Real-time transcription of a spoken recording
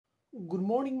Good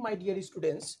morning, my dear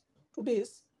students.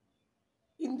 Today's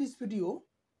in this video,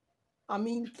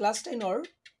 আমি class 10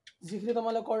 যিখিনি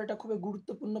তোমালোকৰ এটা খুব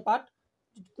গুৰুত্বপূৰ্ণ পাঠ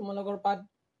যিটো তোমালোকৰ পাঠ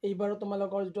এইবাৰ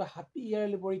তোমালোকৰ যিটো হাফ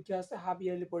ইয়াৰলি পৰীক্ষা আছে হাফ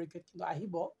ইয়াৰলি পৰীক্ষাত কিন্তু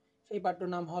আহিব সেই পাঠটোৰ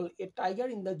নাম হ'ল এ টাইগাৰ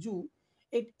ইন দ্য জু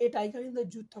এই টাইগাৰ ইন দ্য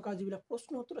জুত থকা যিবিলাক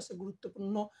প্ৰশ্ন উত্তৰ আছে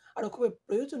গুৰুত্বপূৰ্ণ আৰু খুব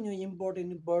প্ৰয়োজনীয়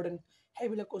ইম্পৰ্টেণ্ট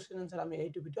সেইবিলাক কোৱেশ্চন আনসাৰ আমি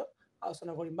এইটো ভিডিঅ'ত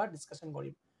আলোচনা কৰিম বা ডিছকাশ্যন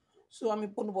কৰিম সো আমি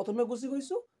প্ৰথমে গুচি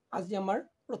গৈছো আজি আমাৰ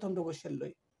প্ৰথমটো কোৱেশ্চন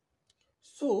লৈ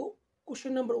so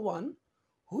question number 1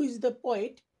 who is the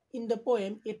poet in the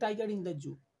poem A Tiger in the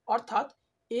Zoo অর্থাৎ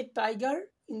A Tiger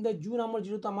in the Zoo নামৰ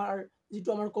যিটো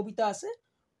আমাৰ কবিতা আছে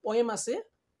পোয়েম আছে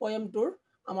পোয়েমটোৰ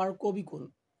আমাৰ কবি কোন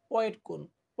পয়েট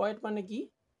মানে কি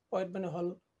পয়েট মানে হল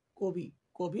কবি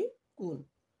কোন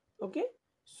ওকে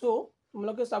সো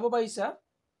তোমালোকে চাব পাৰিছা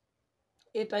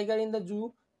A Tiger in the Zoo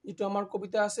যিটো আমাৰ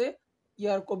কবিতা আছে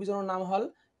ইয়াৰ কবিজনৰ নাম হল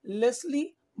Leslie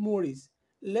Morris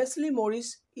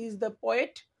is the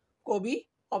poet কবি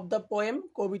of the poem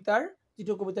কবিতাৰ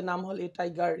যিটো কবিতাৰ নাম হল এ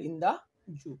tiger in the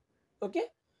zoo okay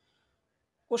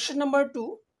question number 2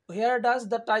 where does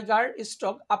the tiger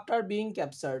stop after being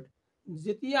captured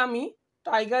যেতিয়া আমি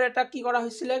টাইগাৰ এটা কি কৰা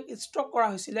হৈছিল ষ্টপ কৰা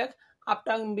হৈছিল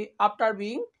after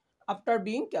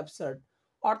being captured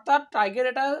অৰ্থাৎ টাইগাৰ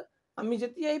এটা আমি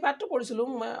যেতিয়া এই পাঠটো পঢ়িছিলো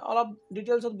মই অলপ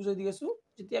ডিটেইলছত বুজাই দি আছো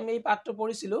যেতিয়া আমি এই পাঠটো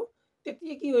পঢ়িছিলো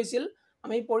তেতিয়া কি হৈছিল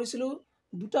আমি পঢ়িছিলো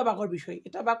দুটা ভাগৰ বিষয়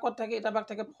এটা ভাগ কত থাকে এটা ভাগ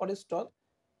থাকে ফৰেষ্টত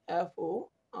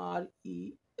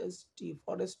FOREST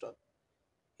ফৰেস্টত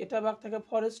এটা ভাগ থাকে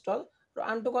ফৰেস্টত আৰু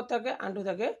আনটো কত থাকে আনটো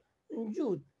থাকে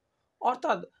জুত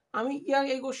অৰ্থাৎ আমি ইয়াৰ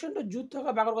এই কোশ্চেনটো জুত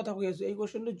থকা ভাগৰ কথা কৈ আছো এই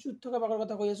কোশ্চেনটো জুত থকা ভাগৰ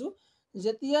কথা কৈ আছো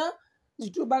যেতিয়া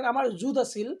যিটো ভাগ আমাৰ জুত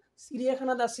আছিল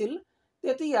চিৰিয়াখানাত আছিল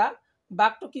তেতিয়া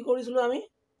ভাগটো কি কৰিছিল আমি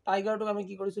টাইগাৰটো আমি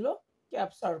কি কৰিছিল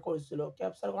ক্যাপচাৰ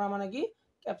কৰা মানে কি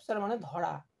ক্যাপচাৰ মানে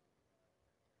ধৰা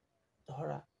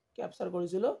ক্যাপচাৰ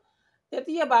কৰিছিল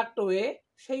তেতিয়া ভাগটোৱে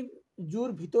সেই জুৰ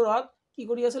ভিতৰত কি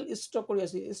কৰি আছিল ষ্টক কৰি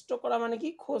আছিল ষ্টক কৰা মানে কি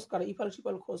খোজ কৰা ইফাল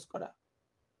সিফাল খোজ কৰা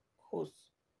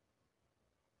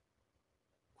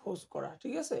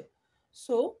ঠিক আছে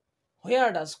সো হোয়ার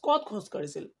ডাজ কত খোজ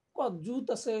কাঢ়িছিল কত জুত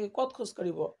আছে কত খোজ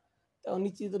কাঢ়িব তেওঁ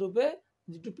নিশ্চিত ৰূপে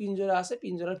যেটো পিঞ্জৰা আছে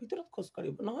পিঞ্জৰাৰ ভিতৰত খোজ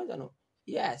কাঢ়িব নহয় জানো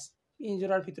ইয়েস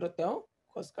পিঞ্জৰাৰ ভিতৰত তেওঁ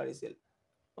খোজ কাঢ়িছিল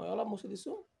মই অলপ মুছি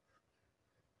দিছো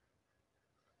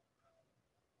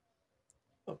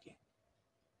ওকে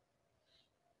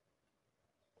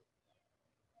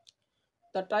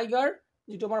The tiger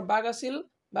যেটো আমাৰ বাঘ আছিল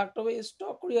বাঘটোৱে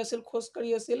ষ্টক কৰি আছিল খোজ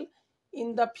কাঢ়ি আছিল in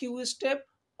the few step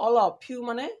all of few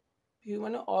মানে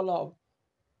all of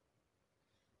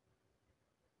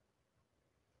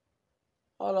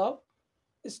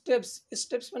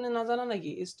steps মানে নাজানা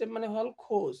নাকি step মানে হল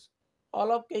খোজ all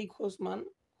of কেই খোজ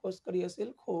কাঢ়ি আছিল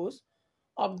খোজ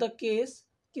of the case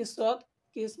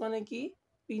মানে কি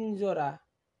পিঞ্জৰাত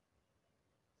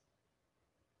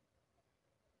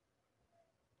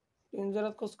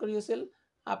খোজ কাঢ়ি আছিল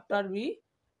after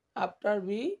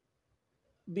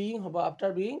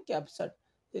being captured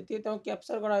যেতিয়া তেওঁ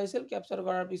ক্যাপচাৰ কৰা হৈছিল ক্যাপচাৰ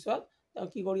কৰাৰ পিছত তেওঁ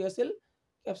কি কৰি আছিল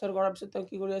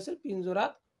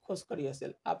পিঞ্জৰাত খোজ কাঢ়ি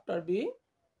আছিল after being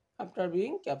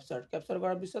captured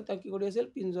কৰাৰ পিছত তেওঁ কি কৰি আছিল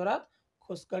পিঞ্জৰাত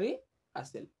খোজ কাঢ়ি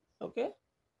আছিল ওকে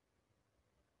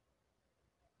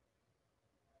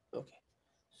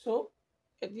সো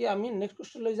এতিয়া আমি নেক্সট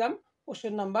কোশ্চেন লৈ যাম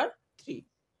question number 3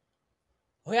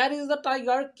 Where is the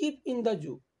tiger keep in the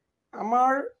zoo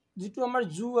আমাৰ যেটো আমাৰ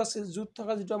জু আছিল জুত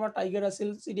থকা যেটো আমাৰ টাইগাৰ আছিল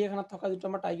চিৰিয়াখানাত থকা যেটো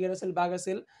আমাৰ টাইগাৰ আছিল বাঘ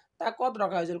আছিল তা কত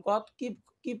ৰখা হৈছিল কত কিপ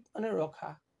মানে ৰখা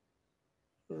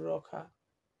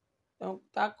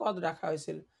তা কত ৰখা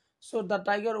হৈছিল so the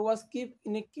tiger was kept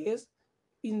in a cage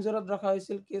পিঞ্জৰাত ৰখা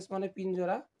হৈছিল কেজ মানে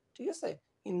পিঞ্জৰা ঠিক আছে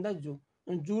in the zoo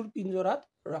জুৰ পিঞ্জৰাত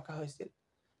ৰখা হৈছিল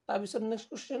তাৰ পিছত next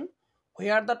question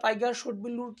where the tiger should be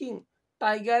lurking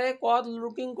টাইগাৰে কত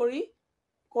লুকিং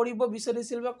কৰিব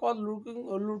বিচাৰিছিল বা কত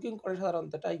লুকিং কৰে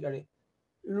সাধাৰণতে টাইগাৰে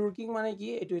লুকিং মানে কি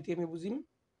এটো এতিয়া আমি বুজিম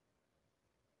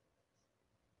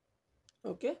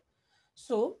ওকে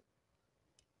সো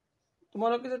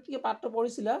তোমালোকে যেতিয়া পাঠটো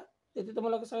পঢ়িছিলা তেতিয়া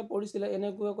তোমালোকে সবে পঢ়িছিলা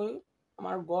এনেকৈ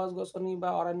আমাৰ গছ-গছনি বা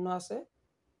অৰণ্য আছে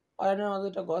অৰণ্যৰ মাজত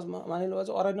এটা গছ মানি লোৱা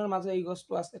যে অৰণ্যৰ মাজত এই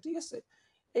গছটো আছে ঠিক আছে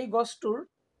এই গছটোৰ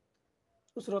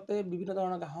ওচৰতে বিভিন্ন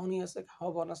ধৰণৰ ঘাঁহনি আছে ঘাঁহ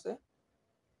বন আছে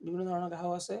বিভিন্ন ধৰণৰ ঘাঁহ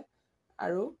আছে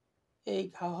আৰু এই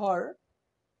ঘাঁহৰ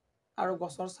আৰু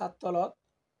গছৰ ছাট তলত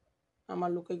আমাৰ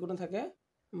লুকাই কোন থাকে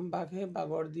বাঘে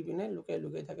বাঘৰ দি পিনে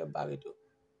লুকাই থাকে বাঘে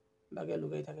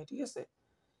লুকাই থাকে ঠিক আছে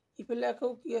ইফালে আকৌ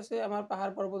কি আছে আমাৰ পাহাৰ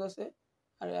পৰ্বত আছে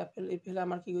আৰু ইফালে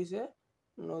আমাৰ কি গৈছে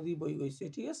নদী বৈ গৈছে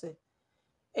ঠিক আছে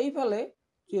এইফালে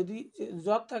যদি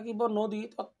যত থাকিব নদী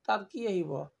তাত কি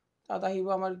আহিব তাত আহিব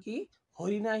আমাৰ কি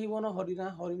হৰিণা আহিব ন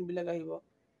হৰিণ বিলাক আহিব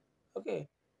ওকে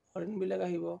হৰিণবিলাক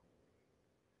আহিব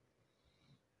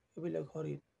এইবিলাক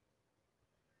হৰিণ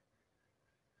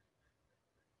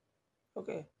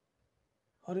ওকে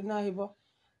হৰিণা আহিব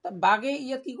বাঘে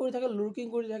ইয়াত কি কৰি থাকে লুৰকিং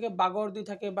কৰি থাকে বাগৰ দি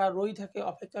থাকে বা ৰৈ থাকে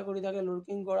অপেক্ষা কৰি থাকে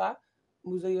লুৰকিং কৰা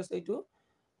বুজাই আছে এইটো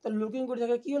তো লুৰকিং কৰি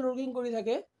থাকে কি লুৰকিং কৰি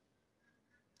থাকে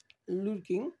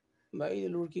লুৰকিং বা এই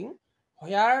লুৰকিং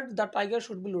where the tiger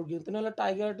should be লুৰকিং তেনেহলে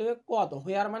টাইগাৰটোৱে কত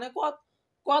হোয়াৰ মানে কত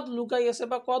কত লুকাই আছে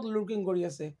বা কত লুৰকিং কৰি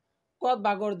আছে কত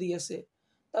বাগৰ দি আছে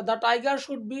the tiger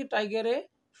should be টাইগাৰে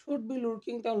should be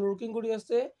লুৰকিং তেওঁ লুৰকিং কৰি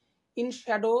আছে ইন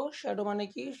শ্যাডো শ্যাডো মানে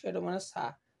কি শ্যাডো মানে ছা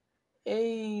এই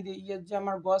ইয়াত যে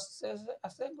আমাৰ গছ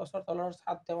আছে গছৰ তলৰ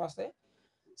ছাদ তেওঁ আছে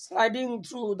sliding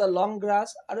through the long grass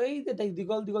আৰু এই যে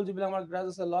দীঘল দীঘল যিবিলাক আমাৰ গ্ৰাছ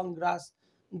আছে লং গ্ৰাছ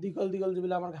দীঘল দীঘল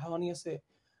যিবিলাক আমাৰ ঘাঁহনি আছে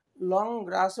লং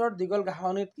গ্ৰাছৰ দীঘল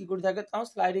ঘাঁহনিত কি কৰি থাকে তেওঁ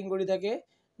স্লাইডিং কৰি থাকে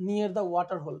নিয়াৰ দ্য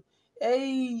ৱাটাৰ হোল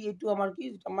এইটো আমাৰ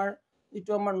কি আমাৰ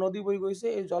যিটো আমাৰ নদী বৈ গৈছে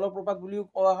এই জলপ্ৰপাত বুলিও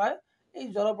কোৱা হয় এই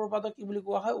জলপ্ৰপাতক কি বুলি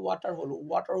কোৱা হয়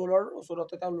ৱাটাৰ হোলৰ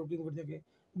ওচৰতে তেওঁ লুকিং কৰি থাকে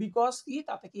বিকজ কি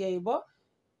তাতে কি আহিব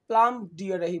প্লাম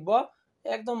ডিয়াৰ আহিব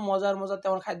একদম মজাৰ মজাৰ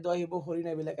তেওঁৰ খাদ্য আহিব হৰিণ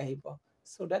এইবিলাক আহিব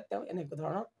so that তেওঁ এনেকুৱা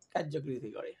ধৰণৰ কাৰ্যকৃতি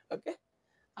কৰে okay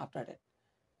after that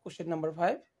question number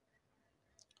 5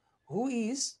 who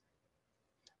is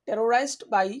terrorized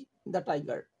by the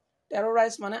tiger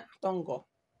terrorize মানে আতংক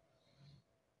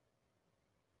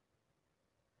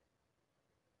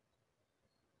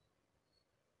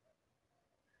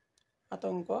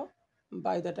আতংক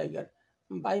by the tiger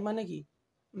by মানে কি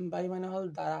by মানে হল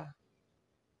দ্বাৰা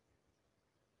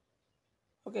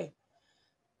ওকে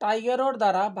টাইগাৰৰ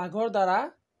দ্বাৰা বাঘৰ দ্বাৰা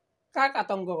কাক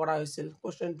আতংক কৰা হৈছিল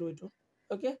কোশ্চেনটো এইটো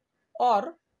ওকে অৰ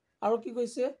আৰু কি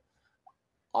কৈছে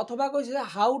অথবা কৈছে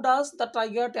হাউ does the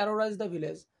tiger টেৰৰাইজ the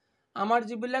village আমাৰ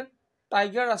যিবিলাক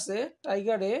টাইগাৰ আছে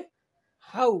টাইগাৰে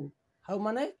হাউ হাউ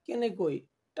মানে কেনেকৈ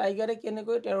টাইগাৰে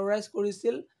কেনেকৈ টেৰৰাইজ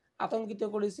কৰিছিল আতংকিত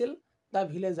কৰিছিল দ্য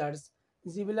ভিলেজাৰ্ছ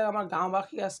যিবিলাক আমাৰ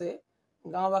গাঁওবাসী আছে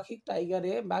গাঁওবাসীক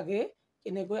টাইগাৰে বাঘে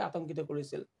কেনেকৈ আতংকিত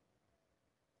কৰিছিল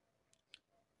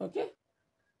ওকে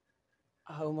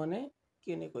হাউ মানে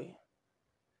কেনেকৈ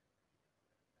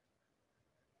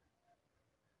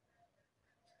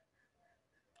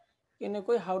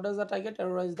কেনেকৈ হাউ does the tiger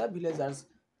টেৰৰাইজ the villagers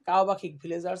গাঁওবাসীক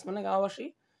ভিলেজাৰ্ছ মানে গাঁওবাসী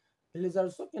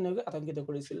ভিলেজাৰ্ছক কেনেকৈ আতংকিত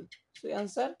কৰিছিল so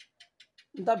answer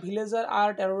the ভিলেজাৰ R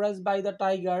টেৰৰাইজ by the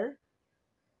tiger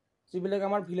যিবিলাক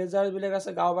আমাৰ ভিলেজাৰ বিলাক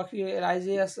আছে গাঁওবাসী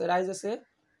ৰাইজ আছে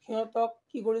সিহঁতক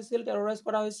কি কৰিছিল টেৰৰাইজ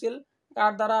কৰা হৈছিল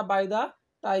কাৰ দ্বাৰা বাই দ্য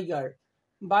টাইগাৰ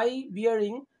বাই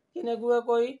বিয়াৰিং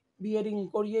কেনেকুৱাকৈ বিয়াৰিং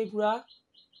কৰিয়েই ফুৰা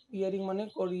বিয়াৰিং মানে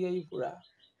কৰিয়েই ফুৰা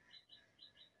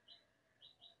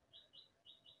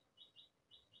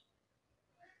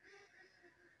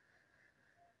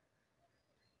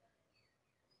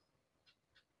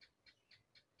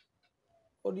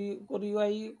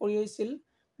কৰিছিল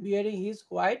বিয়াৰিং হিজ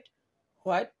হোৱাইট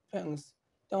ফেংছ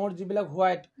তেওঁৰ যিবিলাক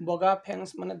হোৱাইট বগা ফেংছ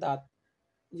মানে দাঁত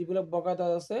যিবিলাক বগা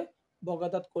দাঁত আছে বগা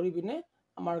দাঁত কৰি পিনে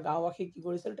আমাৰ গাঁওবাসীক কি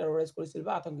কৰিছিল টেৰৰাইজ কৰিছিল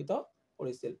বা আতংকিত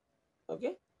কৰিছিল okay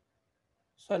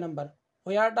 6 number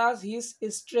where does his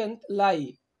strength lie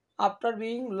after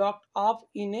being locked up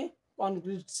in a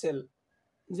concrete cell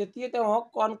যেতিয়া তেওঁক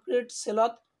কনক্ৰিট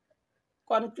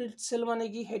চেল মানে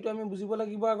কি সেইটো আমি বুজিব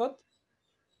লাগিব আগত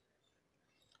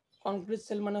কনক্রিট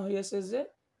সেল মানে হৈ আছে যে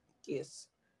case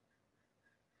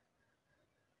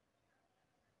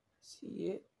C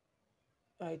A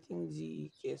I think G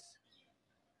case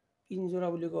পিঞ্জৰা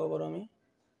বুলি কব পাৰো আমি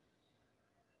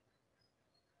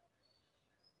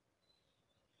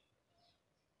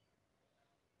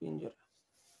পিঞ্জৰা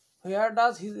where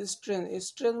does his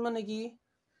strength মানে কি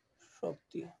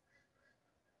শক্তি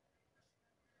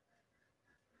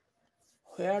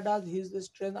where does his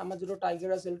strength আমাৰ যেটো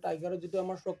টাইগাৰ আছিল টাইগাৰৰ যেটো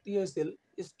আমাৰ শক্তি আছিল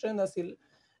strength আছিল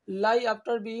lie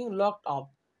after being locked up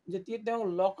যেতিয়া তেওঁ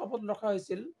লক আপত ৰখা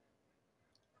হৈছিল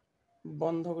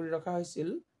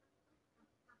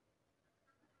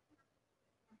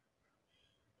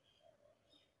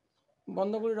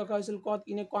বন্ধ কৰি ৰখা হৈছিল কত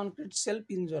ইনে কনক্ৰিট সেল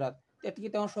পিঞ্জৰাত তেতিয়া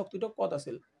তেওঁৰ শক্তিটো কত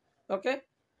আছিল okay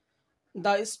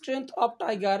the strength of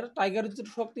tiger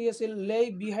যেটো শক্তি আছিল lay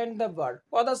behind the bar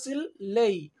কত আছিল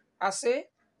lay আছে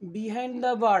behind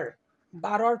the bar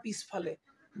বাৰৰ পিছফালে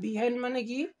behind মানে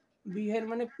কি behind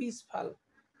মানে পিছফাল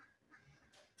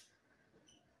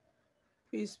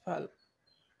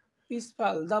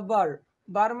the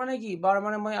bar মানে কি bar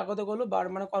মানে মই আগতে কলো bar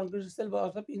মানে কনক্রিট সেল বা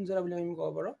অথবা পিঞ্জৰা বুলি আমি কব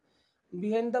পাৰো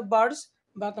behind the bars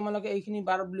বা তোমালোকে এইখিনি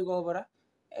bar বুলি কব পাৰা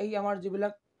এই আমাৰ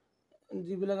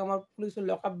যিবিলাক আমাৰ পুলিচৰ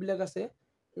লকআপ বিলাক আছে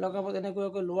লকআপত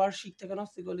এনেকৈ লোৱাৰ শিক থাকে ন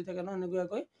সিগলি থাকে ন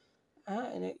এনেকৈ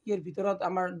ইয়াৰ ভিতৰত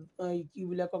আমাৰ কি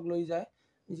বিলাকক লৈ যায়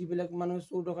যিবিলাক মানুহ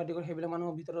চুৰ ডকাইতি কৰে সেইবিলাক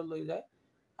মানুহৰ ভিতৰত লৈ যায়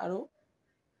আৰু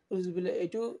পুলিচ বিলে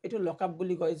এইটো লকআপ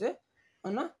বুলি কয় যে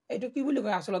হয় না এইটো কি বুলি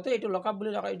কয় আসলতে এইটো লকআপ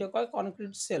বুলি কয় এইটো কয়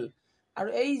কনক্ৰিট সেল আৰু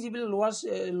এই যিবিলাক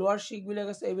লোৱাৰ শিক বিলাক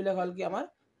আছে এইবিলাক হল কি আমাৰ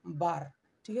বাৰ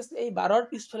ঠিক আছে এই বাৰৰ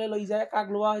পিছফালে লৈ যায় কাক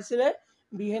লোৱা হৈছিলে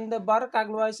বিহাইণ্ড দ্য বাৰ কাক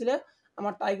লোৱা হৈছিলে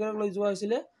আমাৰ টাইগাৰক লৈ যোৱা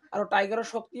হৈছিলে আৰু টাইগাৰৰ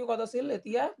শক্তিও কত আছিল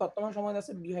এতিয়া বৰ্তমান সময়ত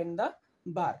আছে behind the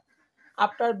bar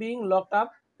after being locked up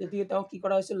যেতিয়া তেওঁ কি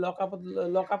কৰা হৈছিল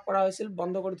লকআপ কৰা হৈছিল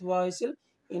বন্ধ কৰি থোৱা হৈছিল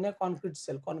ইন এ কনক্ৰিট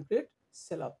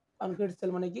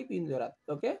সেল মানে কি পিঞ্জৰাত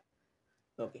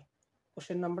okay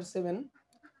question number 7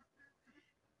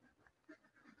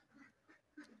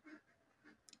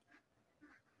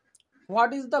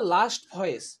 what is the last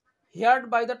voice heard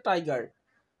by the tiger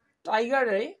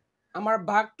আমার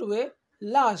বাঘটোৱে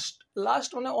লাস্ট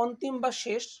মানে অন্তিম বা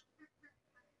শেষ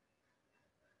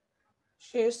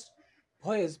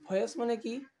ভয়েস মানে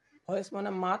কি ভয়েস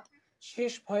মানে মাত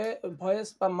শেষ ভয়েস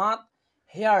বা মাত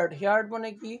হেয়ার্ড মানে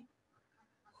কি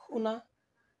শুনা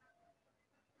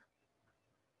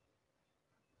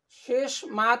শেষ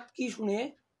মাত কি শুনে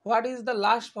what is the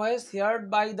last voice heard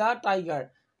by the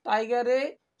টাইগারে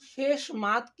শেষ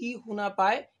মাত কি শুনা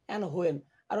পায় এন্ড হোয়েন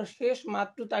আৰু শেষ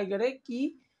মাতটো টাইগাৰে কি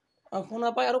শুনা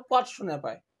পায় আৰু কত শুনা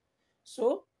পায় সো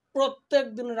প্ৰত্যেক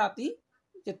দিন ৰাতি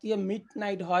যেতিয়া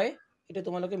মিডনাইট হয় এটা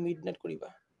তোমালোকে মিডনাইট কৰিবা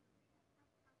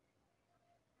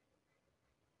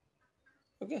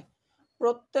ওকে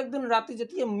প্রত্যেক দিন রাতে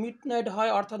যেতিয়া মিডনাইট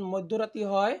হয় অর্থাৎ মধ্যরাতি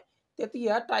হয়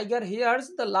তেতিয়া tiger here's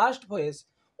the last voice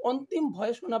অন্তিম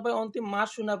ভয়েস শুনা পায় অন্তিম মাত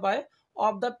শুনা পায়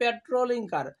অফ দ্য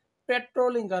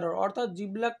পেট্রোলিং কাৰৰ অৰ্থাৎ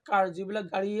যিবিলাক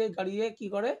গাড়ীয়ে কি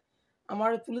কৰে আমাৰ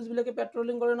পুলিচ বিলাকে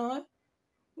পেট্ৰোলিং কৰে নহয়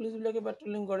পুলিচ বিলাকে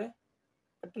পেট্ৰোলিং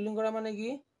কৰে মানে কি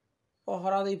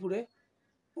পহৰা দি ফুৰে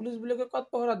পুলিচ বিলাকে কত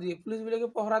পহৰা দিয়ে পুলিচ বিলাকে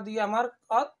পহৰা দিয়ে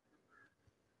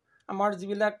আমাৰ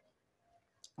যিবিলাক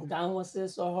গাঁও আছে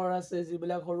চহৰ আছে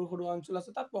যিবিলাক সৰু সৰু অঞ্চল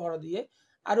আছে তাত পহৰা দিয়ে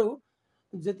আৰু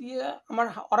যেতিয়া আমাৰ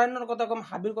অৰণ্যৰ কথা কম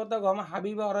হাবিৰ কথা কম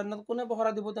হাবি বা অৰণ্যত কোনে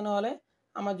পহৰা দিব তেনেহলে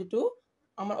আমাৰ যিটো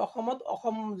আমাৰ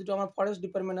অসম যিটো আমাৰ ফৰেষ্ট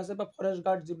ডিপাৰ্টমেন্ট আছে বা ফৰেষ্ট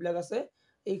গাৰ্ড যিবিলাক আছে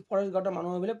এই ফৰেষ্ট গাৰ্ডৰ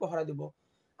মানুহবিলাক পহৰা দিব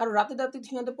আৰু ৰাতি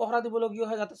সিহঁতে পহৰা দিবলগীয়া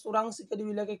হয় যাতে চোৰাং চিকাৰী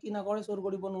বিলাকে কি নকৰে চোৰ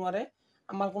কৰিব নোৱাৰে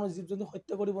আমাৰ কোনো জীৱ জন্তু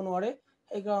হত্যা কৰিব নোৱাৰে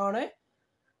এই কাৰণে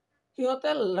সিহঁতে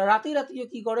ৰাতি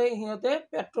কি কৰে সিহঁতে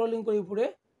পেট্ৰলিং কৰি ফুৰে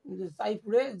চাই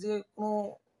ফুৰে যে কোনো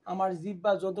আমাৰ জীৱ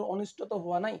বা জন্তুৰ অনিষ্টত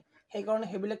হোৱা নাই সেই কাৰণে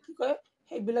সেইবিলাক কি কয়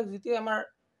সেইবিলাক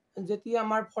যেতিয়া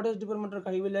আমাৰ ফৰেষ্ট ডিপাৰ্টমেন্টৰ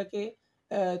গাড়ীবিলাকে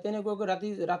তেনেকুৱাকৈ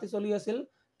ৰাতি চলি আছিল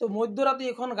তো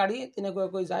মধ্যৰাতি এখন গাড়ী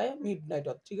তেনেকুৱাকৈ যায়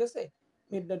মিডনাইটত ঠিক আছে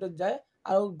মিডনাইটত যায়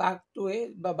আৰু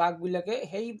বাঘবিলাকে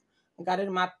সেই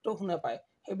গাড়ীৰ মাতটো শুনা পায়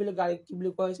সেইবিলাক গাড়ী কি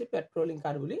বুলি কোৱা হৈছে পেট্ৰলিং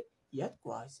কাৰ বুলি ইয়াত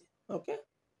কোৱা হৈছে ওকে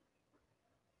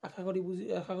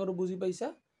আশা কৰো বুজি পাইছা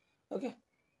okay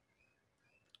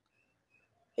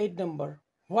 8 number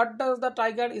what does the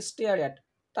tiger stare at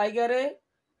টাইগারে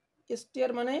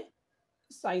stare মানে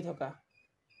চাই থকা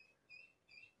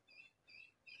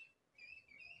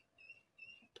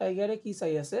টাইগারে কি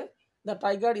চাই আছে the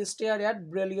tiger stare at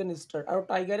brilliant star আৰু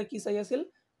টাইগাৰে কি চাই আছিল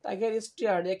টাইগাৰ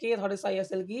stare একে ধৰে চাই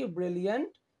আছিল কি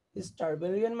brilliant star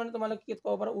brilliant মানে তোমালোকে কি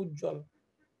ক'ব পাৰা উজ্জ্বল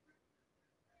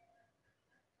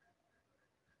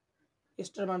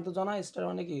star মানে তো জানা star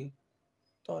মানে কি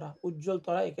তৰা উজ্জ্বল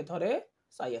তৰা একে ধৰে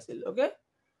চাই আছিল ওকে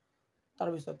তাৰ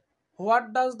পিছত what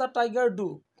does the tiger do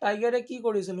টাইগাৰে কি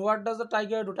কৰিছিল what does the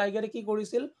tiger do টাইগাৰে কি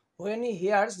কৰিছিল when he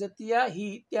hears যেতিয়া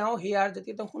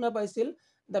তেওঁ শুনা পাইছিল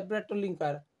the patrolling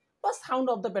car বা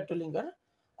sound of the patrolling car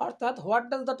অৰ্থাৎ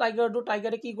what does the tiger do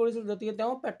টাইগাৰে কি কৰিছিল যেতিয়া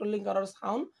তেওঁ patrolling কাৰৰ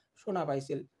সাউন্ড শুনা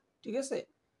পাইছিল ঠিক আছে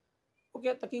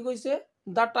ওকে তা কি কৈছে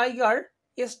the tiger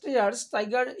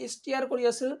stare কৰি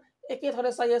আছিল একে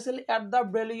ধৰে চাই আছিল at the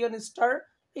brilliant star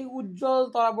এই উজ্জ্বল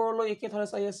তৰাবোৰলৈ একে ধৰে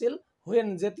চাই আছিল when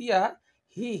যেতিয়া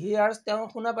he hears তেওঁ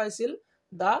শুনা পাইছিল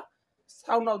the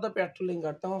sound of the patrolling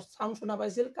car তেওঁ সাউন্ড শুনা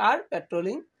পাইছিল কাৰ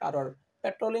পেট্ৰলিং কাৰৰ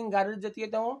পেট্ৰলিং গাড়ীৰ যেতিয়া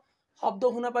তেওঁ শব্দ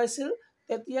শুনা পাইছিল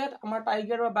তেতিয়া আমাৰ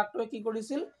টাইগাৰ বা বাঘটোৱে কি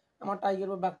কৰিছিল আমাৰ টাইগাৰ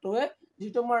বা বাঘটোৱে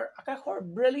যিটো আমাৰ আকাশৰ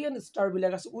ব্ৰিলিয়ান্ট ষ্টাৰ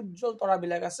বিলাক আছে উজ্জ্বল তৰা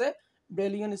বিলাক আছে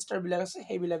ব্ৰিলিয়ান্ট ষ্টাৰ বিলাক আছে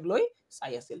সেইবিলাক লৈ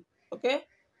চাই আছিল okay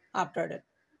after that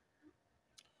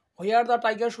where the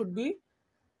tiger should be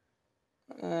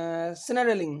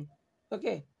signaling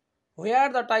okay where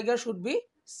the tiger should be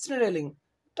signaling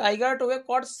tiger to a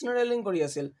caught signaling কৰি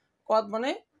আছিল কত মানে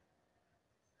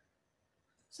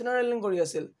signaling কৰি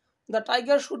আছিল the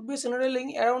tiger should be signaling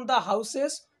around the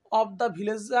houses of the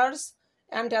villagers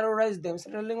and terrorize them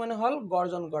signaling মানে হল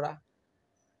গৰ্জন কৰা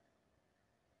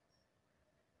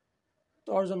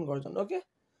গৰ্জন okay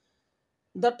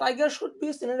the tiger should be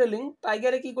signaling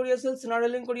tiger কি কৰি আছিল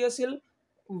signaling কৰি আছিল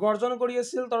গৰ্জন কৰি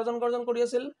আছিল গৰ্জন কৰি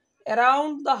আছিল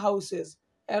around the houses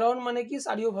around মানে কি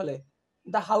চাৰিওফালে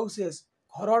the houses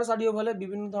ঘৰৰ চাৰিওফালে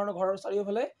বিভিন্ন ধৰণৰ ঘৰৰ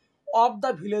চাৰিওফালে অফ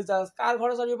দ্য ভিলেজাৰ্ছ কাৰ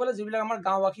ঘৰৰ চাৰিওফালে যিবিলাক আমাৰ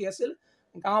গাঁওবাসী আছিল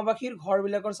গাঁওবাসীৰ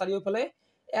ঘৰবিলাকৰ চাৰিওফালে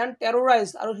এণ্ড টেৰৰাইজ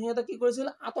আৰু সিহঁতে কি কৰিছিল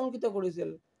আতংকিত কৰিছিল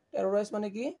টেৰৰাইজ মানে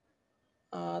কি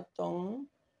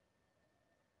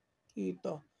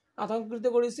আতংকিত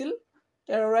কৰিছিল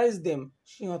টেৰৰাইজ দেম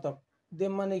সিহঁতক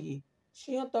দেম মানে কি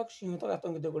সিহঁতক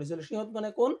আতংকিত কৰিছিল সিহঁত মানে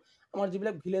কোন আমাৰ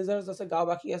যিবিলাক ভিলেজাৰ্ছ আছে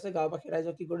গাঁওবাসী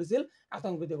ৰাইজক কি কৰিছিল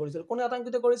আতংকিত কৰিছিল কোনে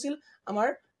আতংকিত কৰিছিল আমাৰ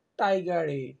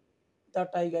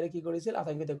টাইগাৰে কি কৰিছিল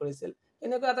আতংকিত কৰিছিল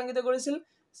এনেকৈ আতংকিত কৰিছিল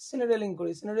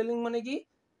চিনেৰেলিং মানে কি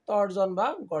তৰ্জন বা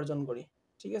গৰ্জন কৰি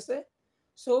ঠিক আছে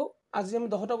সো আজি আমি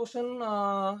 10টা কোশ্চেন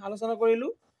আলোচনা কৰিলো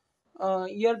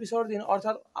ইয়াৰ পিছৰ দিন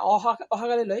অৰ্থাৎ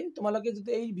অহাকালিলৈ তোমালোকে যদি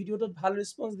এই ভিডিঅ'টোত ভাল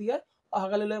ৰেছপন্স দিয়ে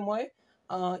অহাকালিলৈ মই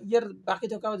ইয়াৰ বাকি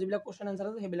থকা যিবিলাক কোশ্চেন আনসাৰ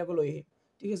আছে সেইবিলাকো লৈ আহিম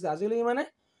ঠিক আছে আজিলৈ ইমানে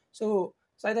সো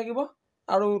চাই থাকিব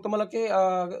আৰু তোমালোকে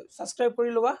সাবস্ক্ৰাইব কৰি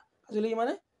লোৱা আজিলৈ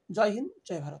ইমানে জয় হিন্দ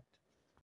জয় ভাৰত